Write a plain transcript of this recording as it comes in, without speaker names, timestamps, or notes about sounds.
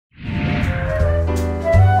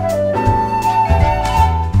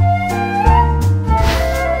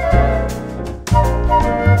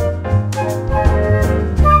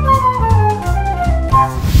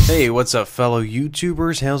What's up, fellow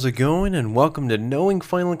YouTubers? How's it going? And welcome to Knowing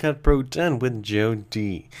Final Cut Pro 10 with Joe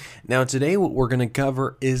D. Now today what we're going to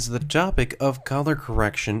cover is the topic of color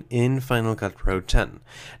correction in Final Cut Pro 10.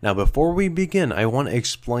 Now before we begin, I want to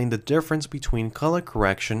explain the difference between color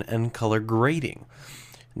correction and color grading.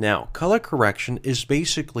 Now, color correction is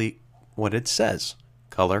basically what it says.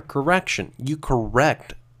 Color correction. You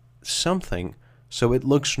correct something so it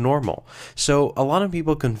looks normal. So a lot of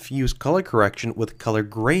people confuse color correction with color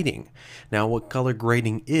grading. Now what color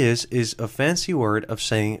grading is a fancy word of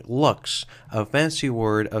saying looks, a fancy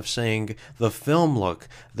word of saying the film look,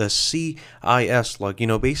 the CIS look,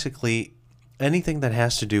 basically anything that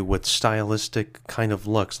has to do with stylistic kind of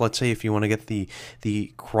looks. Let's say if you want to get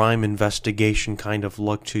the crime investigation kind of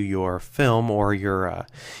look to your film or your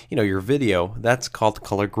your video, that's called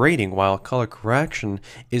color grading, while color correction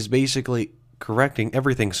is basically correcting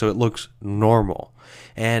everything so it looks normal.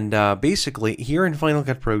 And basically here in Final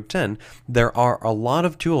Cut Pro 10 there are a lot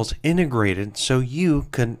of tools integrated so you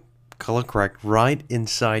can color correct right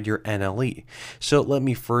inside your NLE. So let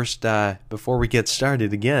me first, before we get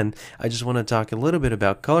started again, I just want to talk a little bit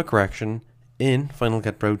about color correction in Final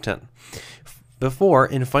Cut Pro 10. Before,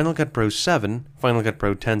 in Final Cut Pro 7, Final Cut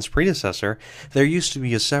Pro 10's predecessor, there used to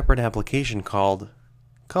be a separate application called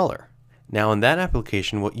Color. Now in that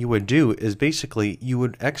application, what you would do is basically you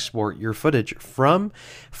would export your footage from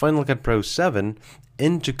Final Cut Pro 7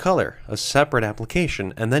 into Color, a separate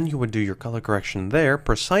application, and then you would do your color correction there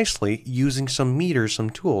precisely using some meters, some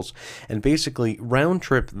tools, and basically round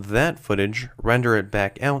trip that footage, render it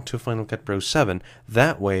back out to Final Cut Pro 7.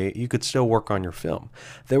 That way you could still work on your film.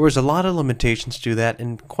 There was a lot of limitations to that,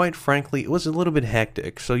 and quite frankly it was a little bit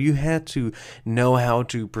hectic, so you had to know how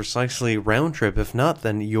to precisely round trip. If not,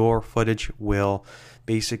 then your footage will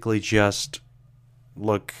basically just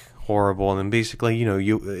look horrible, and basically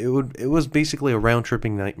it was basically a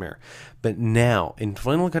round-tripping nightmare. But now in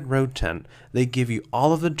Final Cut Pro 10 they give you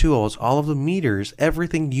all of the tools, all of the meters,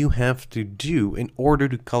 everything you have to do in order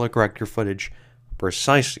to color correct your footage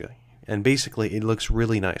precisely, and basically it looks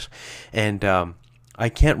really nice. And I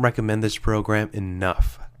can't recommend this program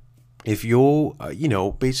enough. If you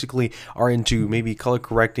basically are into maybe color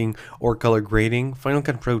correcting or color grading, Final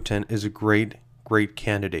Cut Pro 10 is a great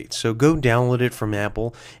candidate. So go download it from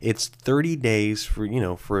Apple. It's 30 days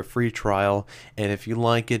for a free trial, and if you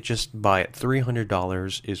like it, just buy it.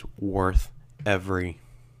 $300 is worth everything.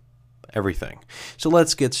 So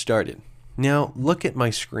let's get started. Now look at my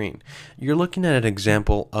screen. You're looking at an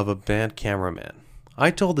example of a bad cameraman.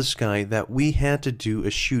 I told this guy that we had to do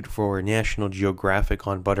a shoot for National Geographic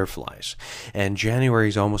on butterflies, and January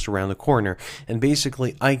is almost around the corner, and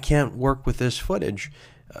basically I can't work with this footage.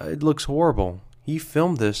 It looks horrible. He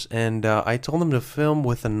filmed this, and I told him to film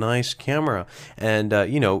with a nice camera, and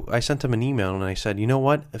I sent him an email and I said, you know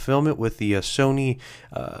what, film it with the Sony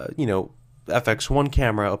FX1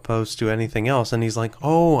 camera opposed to anything else. And he's like,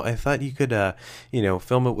 oh, I thought you could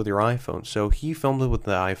film it with your iPhone. So he filmed it with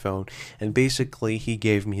the iPhone, and basically he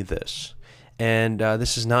gave me this, and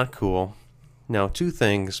this is not cool. Now, two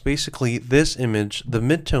things. Basically, this image, the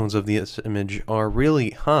midtones of this image are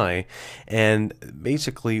really high, and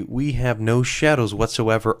basically we have no shadows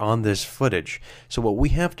whatsoever on this footage. So what we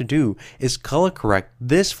have to do is color correct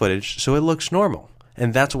this footage so it looks normal,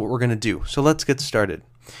 and that's what we're going to do. So let's get started.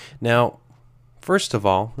 Now, first of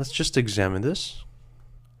all, let's just examine this.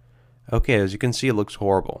 Okay, as you can see, it looks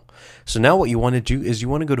horrible. So now what you want to do is you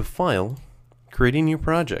want to go to File, Create a New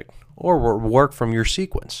Project, or work from your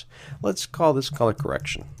sequence. Let's call this color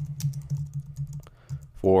correction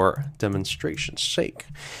for demonstration's sake.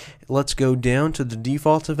 Let's go down to the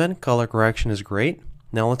default event. Color correction is great.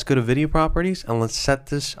 Now let's go to video properties and let's set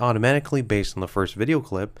this automatically based on the first video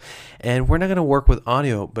clip. And we're not going to work with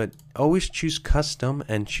audio, but always choose custom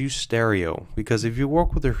and choose stereo, because if you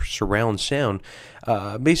work with a surround sound,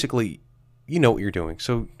 basically you know what you're doing.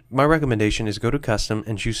 So my recommendation is go to custom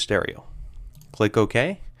and choose stereo. Click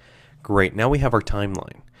OK. Great, now we have our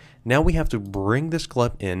timeline. Now we have to bring this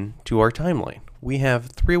clip in to our timeline. We have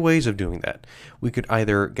three ways of doing that. We could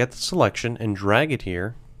either get the selection and drag it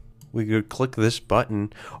here, we could click this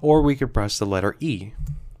button, or we could press the letter E.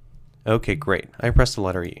 Okay, great, I pressed the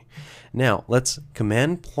letter E. Now let's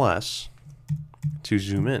Command plus to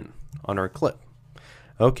zoom in on our clip.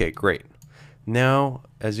 Okay, great. Now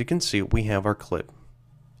as you can see, we have our clip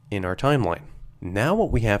in our timeline. Now what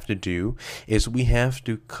we have to do is we have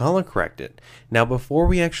to color correct it. Now before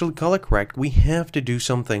we actually color correct, we have to do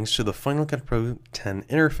some things to the Final Cut Pro 10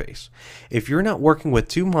 interface. If you're not working with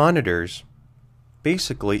two monitors,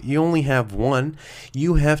 basically you only have one.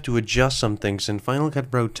 You have to adjust some things in Final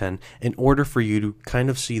Cut Pro 10 in order for you to kind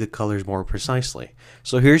of see the colors more precisely.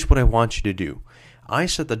 So here's what I want you to do. I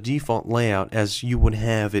set the default layout as you would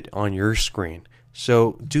have it on your screen.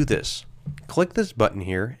 So do this. Click this button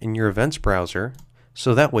here in your events browser,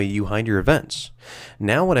 so that way you hide your events.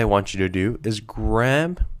 Now what I want you to do is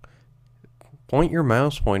point your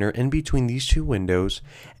mouse pointer in between these two windows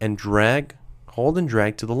and hold and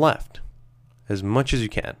drag to the left as much as you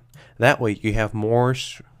can. That way you have more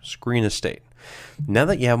screen estate. Now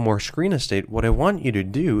that you have more screen estate, what I want you to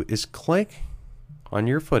do is click on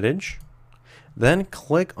your footage, then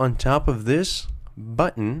click on top of this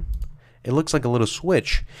button. It looks like a little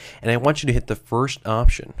switch, and I want you to hit the first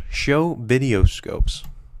option, show video scopes.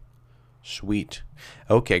 Sweet.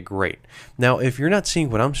 Okay, great. Now if you're not seeing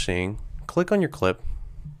what I'm seeing, click on your clip,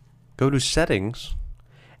 go to settings,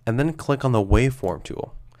 and then click on the waveform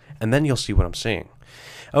tool, and then you'll see what I'm seeing.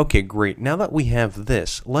 Okay, great. Now that we have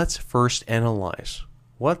this, let's first analyze.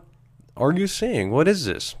 What are you seeing? What is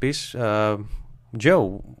this?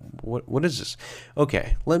 Joe, what is this?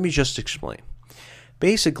 Okay, let me just explain.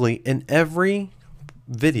 Basically, in every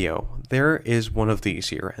video, there is one of these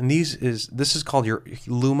here, and this is called your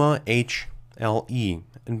Luma HLE.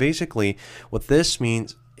 And basically, what this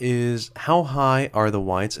means is how high are the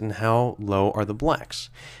whites and how low are the blacks.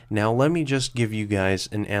 Now, let me just give you guys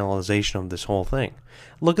an analyzation of this whole thing.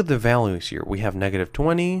 Look at the values here. We have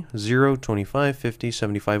 -20, 0, 25, 50,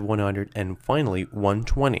 75, 100, and finally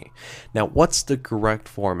 120. Now, what's the correct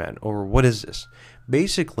format, or what is this?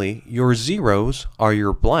 Basically, your zeros are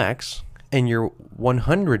your blacks, and your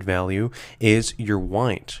 100 value is your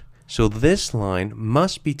white. So this line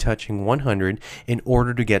must be touching 100 in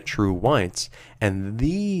order to get true whites, and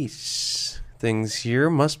these things here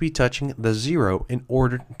must be touching the 0 in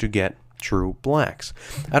order to get true blacks.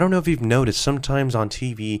 I don't know if you've noticed, sometimes on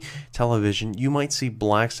television, you might see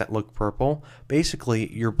blacks that look purple.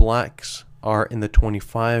 Basically, your blacks are in the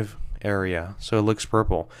 25 area, so it looks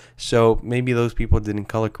purple. So maybe those people didn't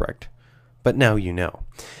color correct, but now you know.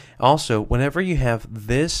 Also, whenever you have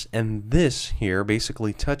this and this here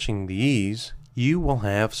basically touching these, you will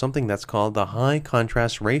have something that's called the high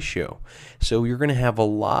contrast ratio. So you're going to have a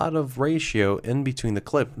lot of ratio in between the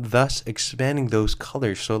clip, thus expanding those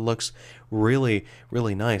colors so it looks really,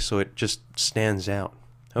 really nice, so it just stands out.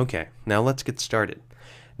 Okay, now let's get started.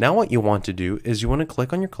 Now what you want to do is you want to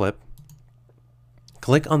click on your clip,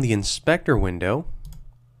 click on the inspector window.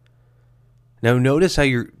 Now notice how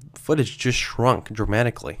your footage just shrunk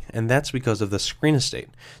dramatically, and that's because of the screen estate.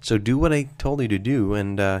 So do what I told you to do,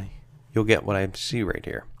 and you'll get what I see right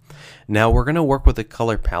here. Now we're going to work with the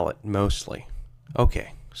color palette mostly.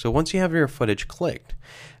 Okay, so once you have your footage clicked,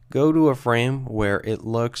 go to a frame where it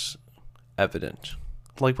looks evident,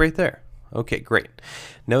 like right there. Okay, great.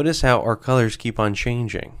 Notice how our colors keep on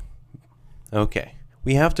changing. Okay.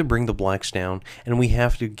 We have to bring the blacks down, and we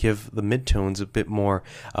have to give the midtones a bit more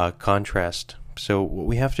contrast. So what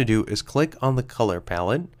we have to do is click on the color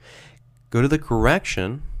palette, go to the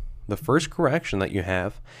correction, the first correction that you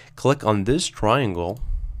have, click on this triangle.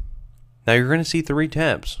 Now you're going to see 3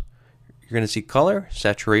 tabs. You're going to see color,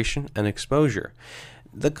 saturation, and exposure.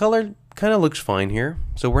 The color kind of looks fine here,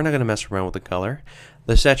 so we're not going to mess around with the color.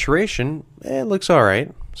 The saturation, it looks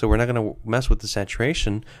alright, so we're not going to mess with the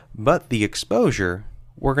saturation, but the exposure,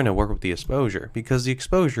 we're going to work with the exposure, because the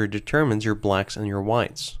exposure determines your blacks and your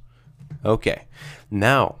whites. Okay,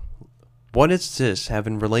 now, what does this have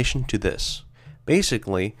in relation to this?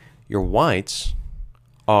 Basically, your whites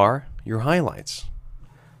are your highlights.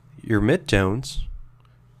 Your midtones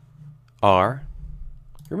are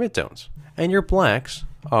your midtones. And your blacks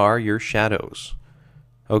are your shadows.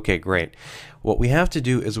 Okay, great. What we have to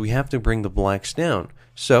do is we have to bring the blacks down.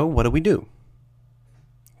 So what do?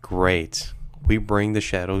 Great. We bring the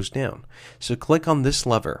shadows down. So click on this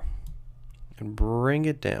lever and bring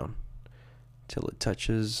it down till it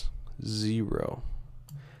touches 0.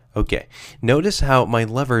 Okay, notice how my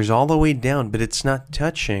lever is all the way down, but it's not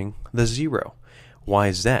touching the 0. Why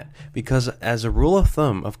is that? Because as a rule of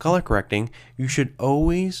thumb of color correcting, you should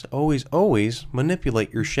always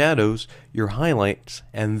manipulate your shadows, your highlights,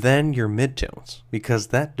 and then your midtones, because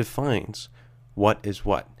that defines what is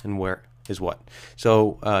what and where is what.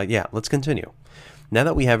 So yeah, let's continue. Now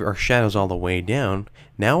that we have our shadows all the way down,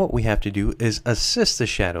 now what we have to do is assist the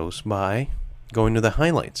shadows by going to the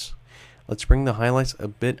highlights. Let's bring the highlights a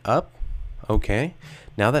bit up. Okay,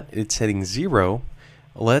 now that it's hitting 0,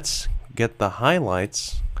 let's get the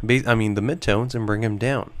highlights, the midtones, and bring them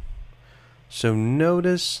down. So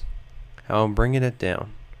notice how I'm bringing it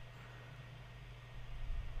down.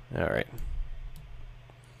 Alright.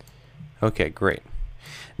 Okay, great.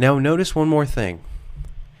 Now notice one more thing.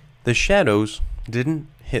 The shadows didn't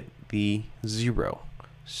hit the 0.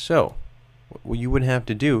 So what you would have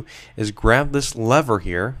to do is grab this lever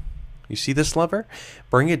here. You see this lever?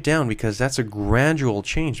 Bring it down, because that's a gradual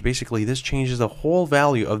change. Basically, this changes the whole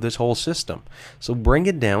value of this whole system. So bring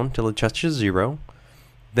it down till it touches 0.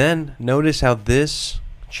 Then notice how this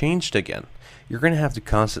changed again. You're going to have to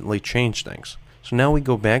constantly change things. So now we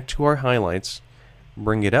go back to our highlights,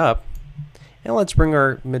 bring it up, and let's bring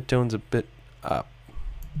our midtones a bit up.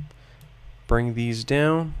 Bring these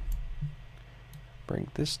down. Bring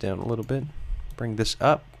this down a little bit. Bring this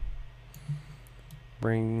up.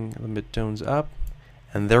 Bring the midtones up.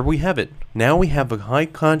 And there we have it. Now we have a high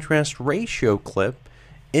contrast ratio clip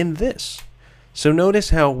in this. So notice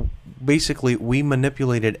how basically we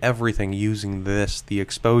manipulated everything using this, the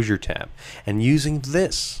exposure tab, and using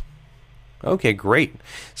this. Okay, great.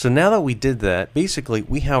 So now that we did that, basically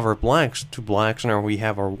we have our blacks to blacks and we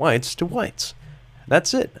have our whites to whites.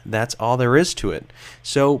 That's it. That's all there is to it.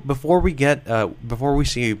 So before we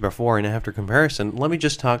see a before and after comparison, let me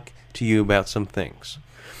just talk to you about some things.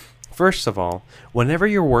 First of all, whenever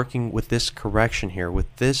you're working with this correction here,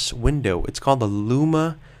 with this window, it's called the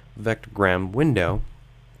Luma vectogram window.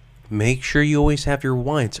 Make sure you always have your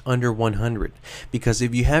whites under 100, because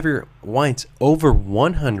if you have your whites over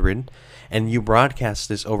 100 and you broadcast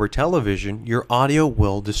this over television, your audio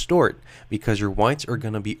will distort because your whites are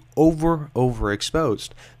going to be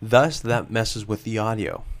overexposed. Thus, that messes with the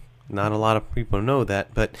audio. Not a lot of people know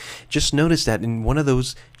that, but just notice that in one of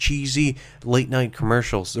those cheesy late night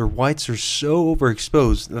commercials, their whites are so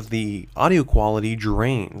overexposed that the audio quality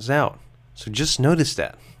drains out. So just notice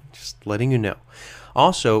that. Just letting you know.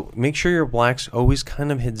 Also, make sure your blacks always kind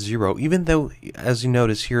of hit 0, even though, as you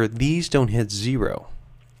notice here, these don't hit 0.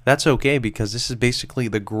 That's okay, because this is basically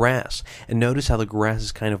the grass. And notice how the grass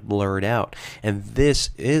is kind of blurred out. And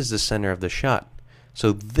this is the center of the shot.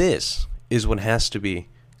 So this is what has to be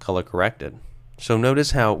color corrected. So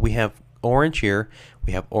notice how we have orange here,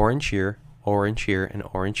 we have orange here, and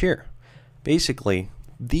orange here. Basically,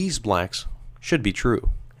 these blacks should be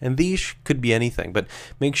true. And these could be anything, but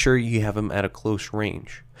make sure you have them at a close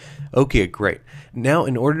range. Okay, great. Now,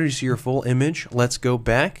 in order to see your full image, let's go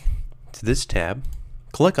back to this tab,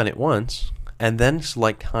 click on it once, and then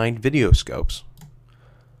select Hide Video Scopes.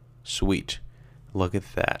 Sweet. Look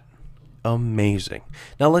at that. Amazing.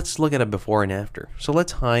 Now let's look at a before and after. So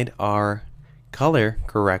let's hide our color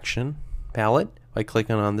correction palette by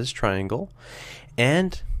clicking on this triangle,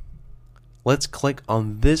 and let's click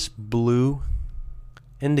on this blue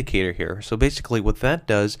indicator here. So basically what that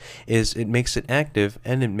does is it makes it active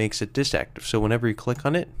and it makes it disactive. So whenever you click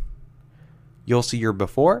on it, you'll see your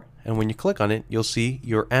before, and when you click on it, you'll see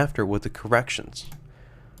your after with the corrections.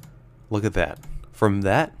 Look at that. From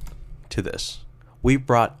that to this. We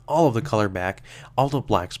brought all of the color back, all the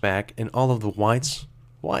blacks back, and all of the whites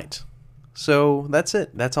white. So that's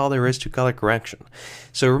it. That's all there is to color correction.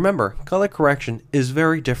 So remember, color correction is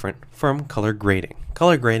very different from color grading.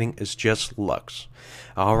 Color grading is just looks.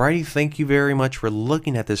 Alrighty, thank you very much for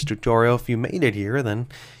looking at this tutorial. If you made it here, then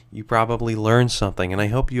you probably learned something, and I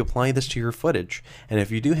hope you apply this to your footage. And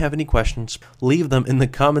if you do have any questions, leave them in the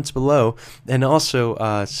comments below, and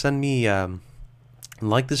also send me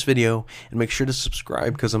like this video and make sure to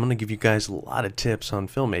subscribe, because I'm going to give you guys a lot of tips on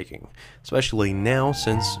filmmaking, especially now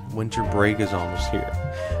since winter break is almost here.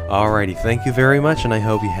 Alrighty, thank you very much, and I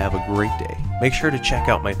hope you have a great day. Make sure to check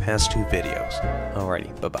out my past 2 videos.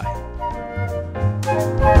 Alrighty, bye-bye.